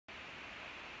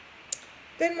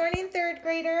Good morning, third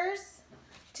graders.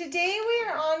 Today we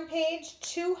are on page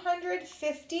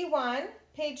 251,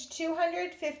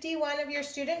 of your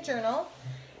student journal.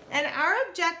 And our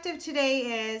objective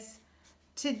today is,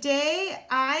 today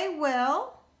I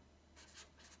will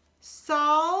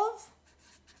solve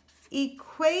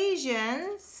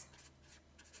equations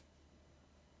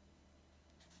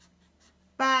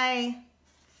by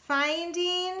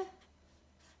finding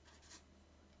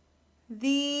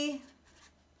the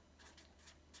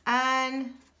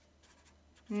unknown.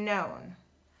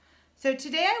 So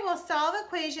today I will solve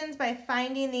equations by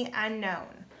finding the unknown.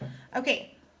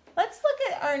 Okay, let's look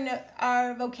at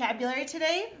our vocabulary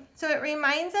today. So it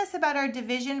reminds us about our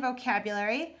division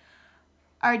vocabulary.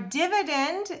 Our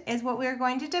dividend is what we're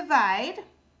going to divide.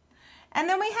 And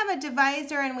then we have a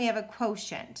divisor and we have a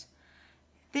quotient.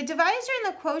 The divisor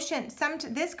and the quotient,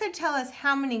 this could tell us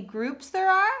how many groups there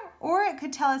are, or it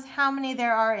could tell us how many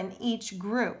there are in each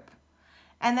group.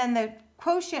 And then the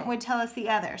quotient would tell us the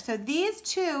other. So these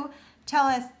two tell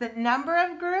us the number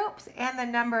of groups and the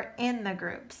number in the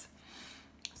groups.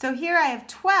 So here I have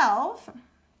 12,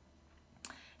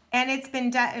 and it's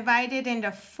been divided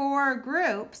into 4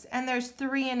 groups, and there's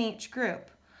 3 in each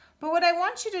group. But what I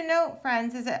want you to note,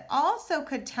 friends, is it also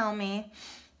could tell me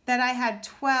that I had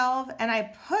 12 and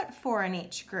I put 4 in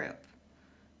each group.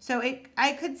 So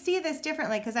I could see this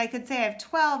differently, because I could say I have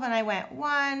 12 and I went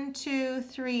 1, 2,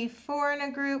 3, 4 in a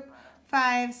group,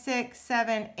 5, 6,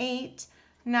 7, 8,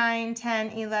 9, 10,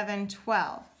 11,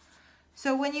 12.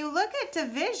 So when you look at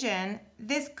division,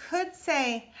 this could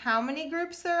say how many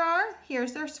groups there are.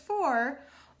 There's 4.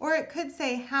 Or it could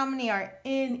say how many are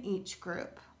in each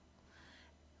group.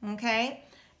 Okay?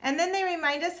 And then they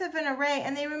remind us of an array,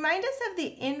 and they remind us of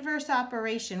the inverse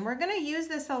operation. We're going to use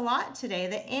this a lot today.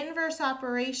 The inverse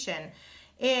operation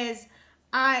is,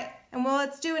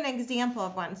 let's do an example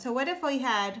of one. So what if we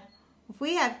have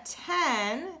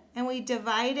 10 and we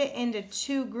divide it into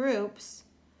 2 groups,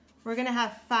 we're going to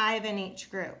have 5 in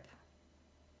each group.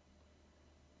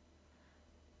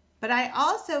 But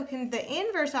the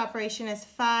inverse operation is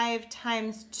 5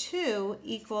 times 2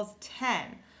 equals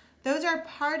 10. Those are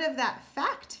part of that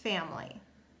fact family.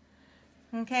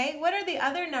 Okay, what are the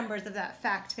other numbers of that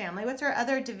fact family? What's our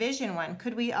other division one?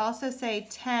 Could we also say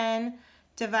 10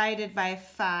 divided by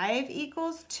 5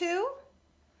 equals 2?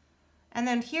 And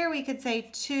then here we could say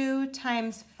 2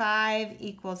 times 5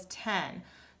 equals 10.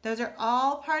 Those are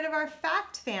all part of our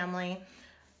fact family.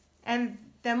 And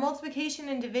the multiplication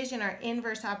and division are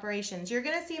inverse operations. You're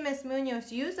going to see Ms.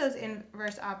 Munoz use those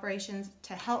inverse operations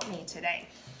to help me today.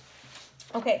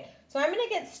 Okay, so I'm going to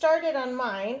get started on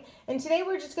mine, and today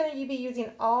we're just going to be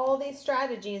using all these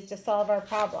strategies to solve our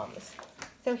problems.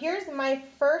 So here's my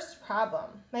first problem.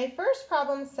 My first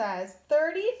problem says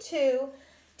 32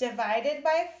 divided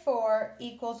by 4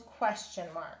 equals question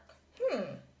mark.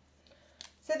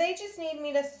 So they just need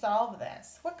me to solve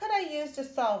this. What could I use to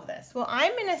solve this? Well,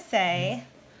 I'm going to say,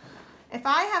 if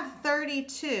I have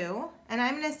 32, and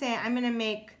I'm going to say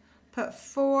put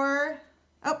 4,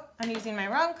 I'm using my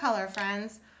wrong color,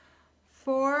 friends.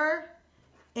 4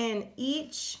 in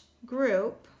each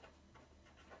group.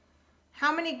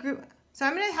 How many groups? So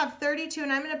I'm going to have 32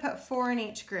 and I'm going to put 4 in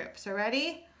each group. So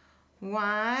ready?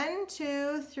 1,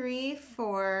 2, 3,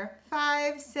 4,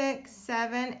 5, 6,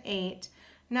 7, 8,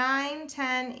 9,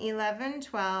 10, 11,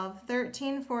 12,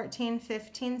 13, 14,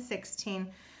 15, 16,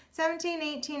 17,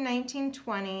 18, 19,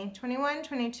 20, 21,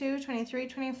 22, 23,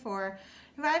 24,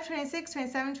 25, 26,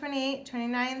 27, 28,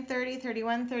 29, 30,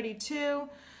 31, 32.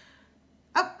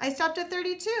 I stopped at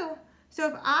 32. So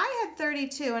if I had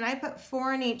 32 and I put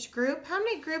 4 in each group, how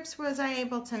many groups was I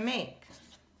able to make?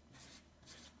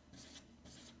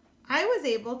 I was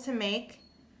able to make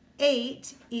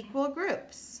 8 equal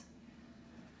groups.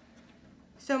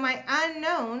 So my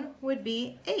unknown would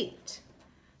be 8.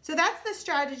 So that's the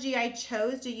strategy I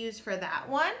chose to use for that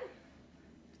one.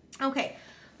 Okay.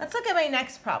 Let's look at my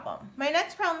next problem. My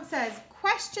next problem says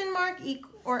question mark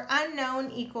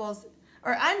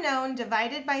unknown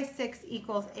divided by 6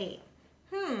 equals 8.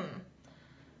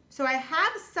 So I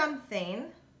have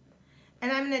something,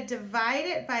 and I'm going to divide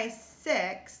it by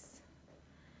 6,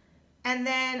 and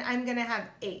then I'm going to have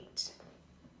 8.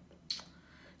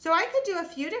 So I could do a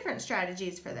few different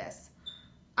strategies for this.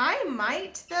 I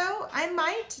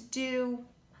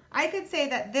could say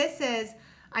that this is,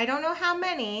 I don't know how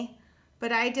many,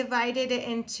 but I divided it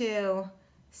into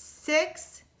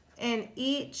 6 in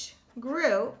each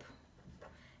group,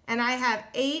 and I have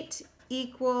 8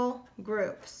 equal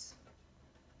groups.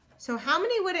 So how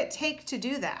many would it take to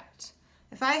do that?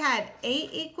 If I had 8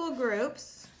 equal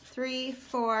groups, 3,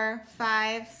 4,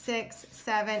 5, 6,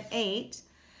 7, 8,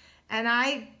 and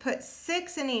I put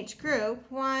 6 in each group,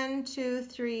 1, 2,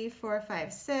 3, 4,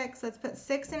 5, 6, let's put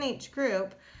 6 in each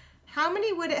group, how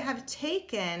many would it have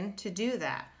taken to do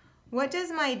that? What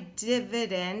does my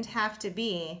dividend have to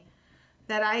be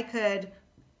that I could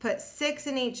put 6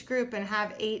 in each group and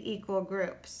have 8 equal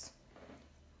groups?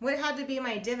 What had to be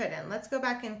my dividend? Let's go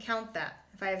back and count that.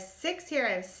 If I have 6 here,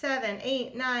 I have 7,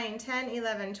 8, 9, 10,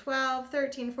 11, 12,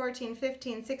 13, 14,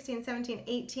 15, 16, 17,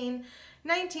 18,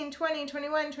 19, 20,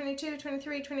 21, 22,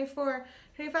 23, 24,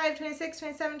 25, 26,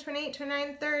 27, 28,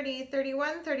 29, 30,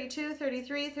 31, 32,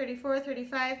 33, 34,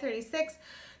 35, 36,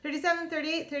 37,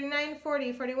 38, 39,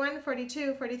 40, 41,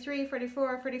 42, 43,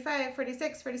 44, 45,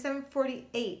 46, 47,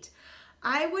 48.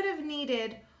 I would have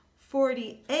needed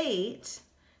 48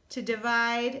 to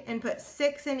divide and put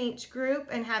 6 in each group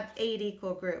and have 8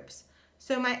 equal groups.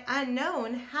 So my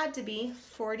unknown had to be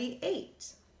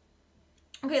 48.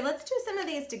 Okay, let's do some of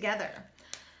these together.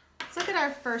 Let's look at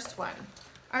our first one.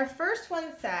 Our first one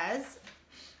says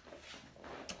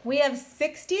we have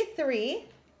 63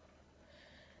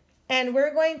 and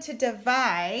we're going to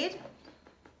divide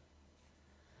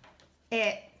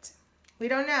it. We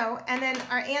don't know. And then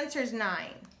our answer is 9.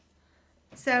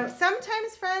 So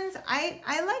sometimes, friends,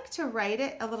 I like to write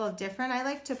it a little different. I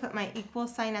like to put my equal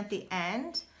sign at the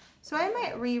end. So I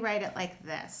might rewrite it like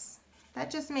this. That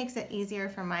just makes it easier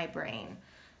for my brain.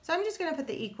 So I'm just going to put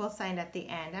the equal sign at the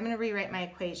end. I'm going to rewrite my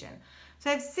equation. So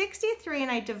I have 63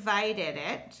 and I divided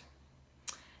it.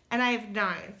 And I have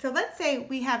 9. So let's say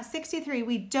we have 63.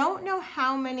 We don't know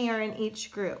how many are in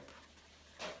each group.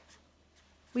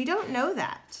 We don't know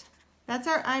that. That's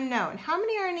our unknown. How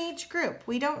many are in each group?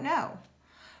 We don't know.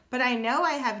 But I know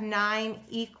I have 9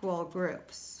 equal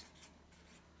groups.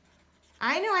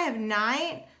 I know I have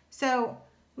 9. So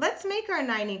let's make our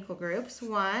 9 equal groups.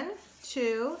 1,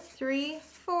 2, 3,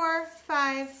 4,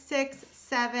 5, 6,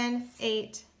 7,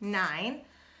 8, 9.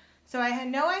 So I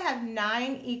know I have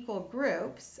 9 equal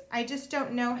groups. I just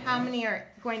don't know how many are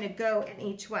going to go in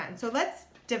each one. So let's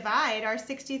divide our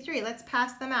 63. Let's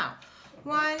pass them out.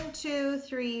 1, 2,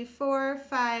 3, 4,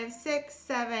 5, 6,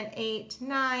 7, 8,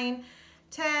 9,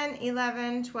 10,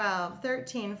 11, 12,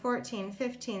 13, 14,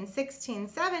 15, 16,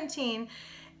 17,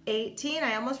 18,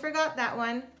 I almost forgot that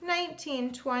one,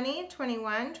 19, 20,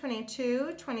 21,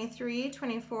 22, 23,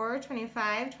 24,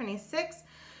 25, 26,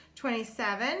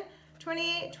 27,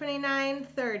 28, 29,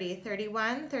 30,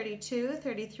 31, 32,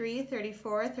 33,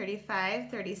 34,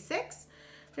 35, 36,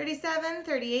 37,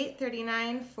 38,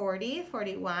 39, 40,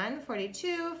 41,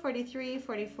 42, 43,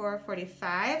 44,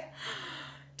 45.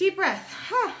 Deep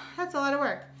breath. That's a lot of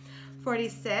work.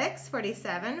 46,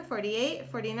 47, 48,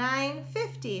 49,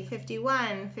 50,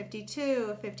 51,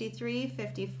 52, 53,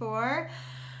 54.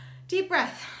 Deep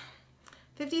breath.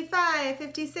 55,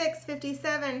 56,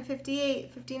 57,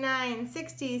 58, 59,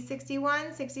 60,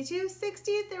 61, 62,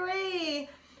 63.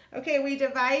 Okay, we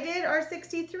divided our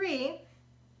 63.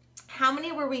 How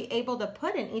many were we able to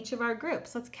put in each of our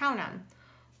groups? Let's count them.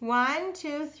 1,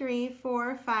 2, 3,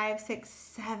 4, 5, 6,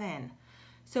 7.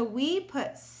 So we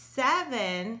put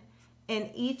 7 in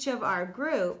each of our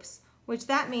groups, which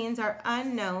that means our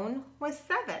unknown was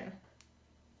 7.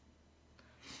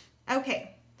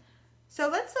 Okay, so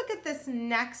let's look at this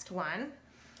next one.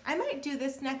 I might do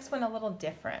this next one a little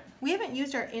different. We haven't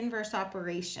used our inverse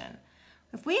operation.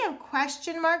 If we have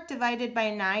question mark divided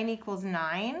by 9 equals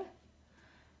 9,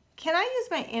 can I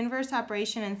use my inverse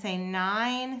operation and say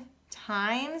 9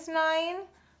 times 9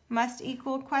 must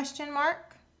equal question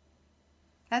mark?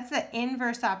 That's the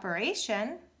inverse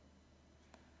operation.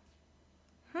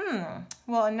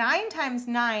 Well, 9 times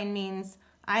 9 means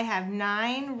I have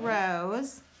 9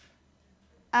 rows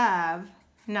of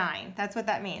 9. That's what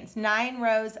that means. 9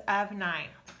 rows of 9.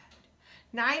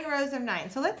 9 rows of 9.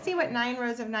 So let's see what 9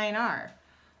 rows of 9 are.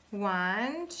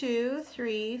 1, 2,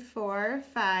 3, 4,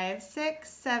 5, 6,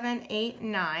 7, 8,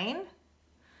 9.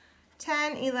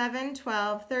 10, 11,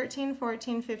 12, 13,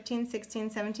 14, 15, 16,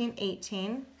 17,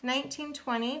 18, 19,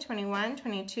 20, 21,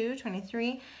 22,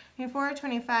 23, 24,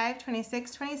 25,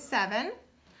 26, 27,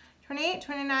 28,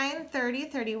 29, 30,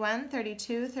 31,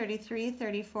 32, 33,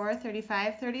 34,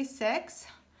 35, 36.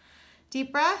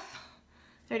 Deep breath.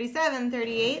 37,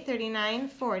 38, 39,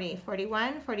 40,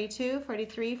 41, 42,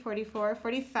 43, 44,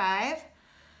 45.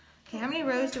 Okay, how many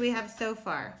rows do we have so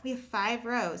far? We have 5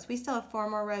 rows. We still have 4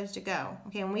 more rows to go.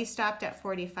 Okay, and we stopped at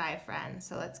 45, friends.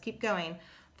 So let's keep going.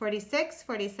 46,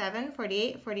 47,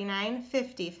 48, 49,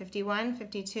 50, 51,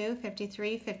 52,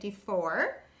 53,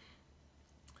 54,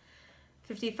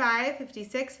 55,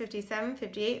 56, 57,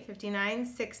 58, 59,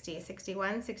 60,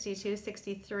 61, 62,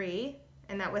 63.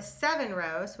 And that was 7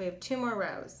 rows. So we have 2 more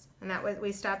rows. And that was,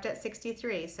 we stopped at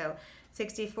 63. So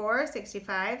 64,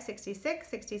 65, 66,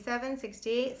 67,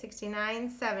 68, 69,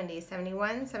 70,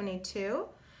 71, 72,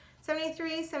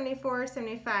 73, 74,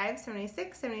 75,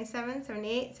 76, 77,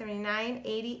 78, 79,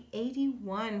 80,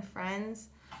 81, friends.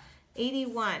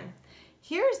 81.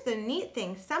 Here's the neat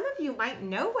thing. Some of you might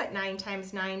know what 9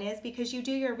 times 9 is because you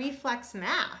do your reflex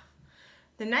math.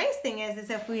 The nice thing is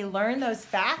if we learn those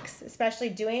facts, especially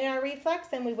doing our reflex,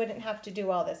 then we wouldn't have to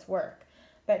do all this work.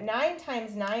 But 9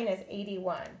 times 9 is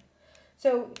 81.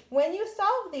 So when you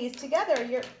solve these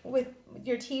together with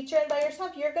your teacher and by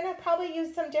yourself, you're going to probably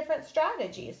use some different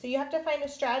strategies. So you have to find a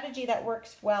strategy that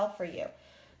works well for you.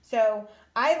 So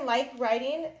I like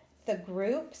writing the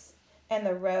groups and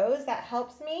the rows. That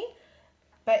helps me.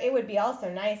 But it would be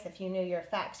also nice if you knew your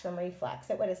facts from reflex.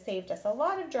 It would have saved us a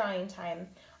lot of drawing time.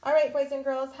 All right, boys and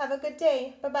girls, have a good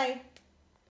day. Bye-bye.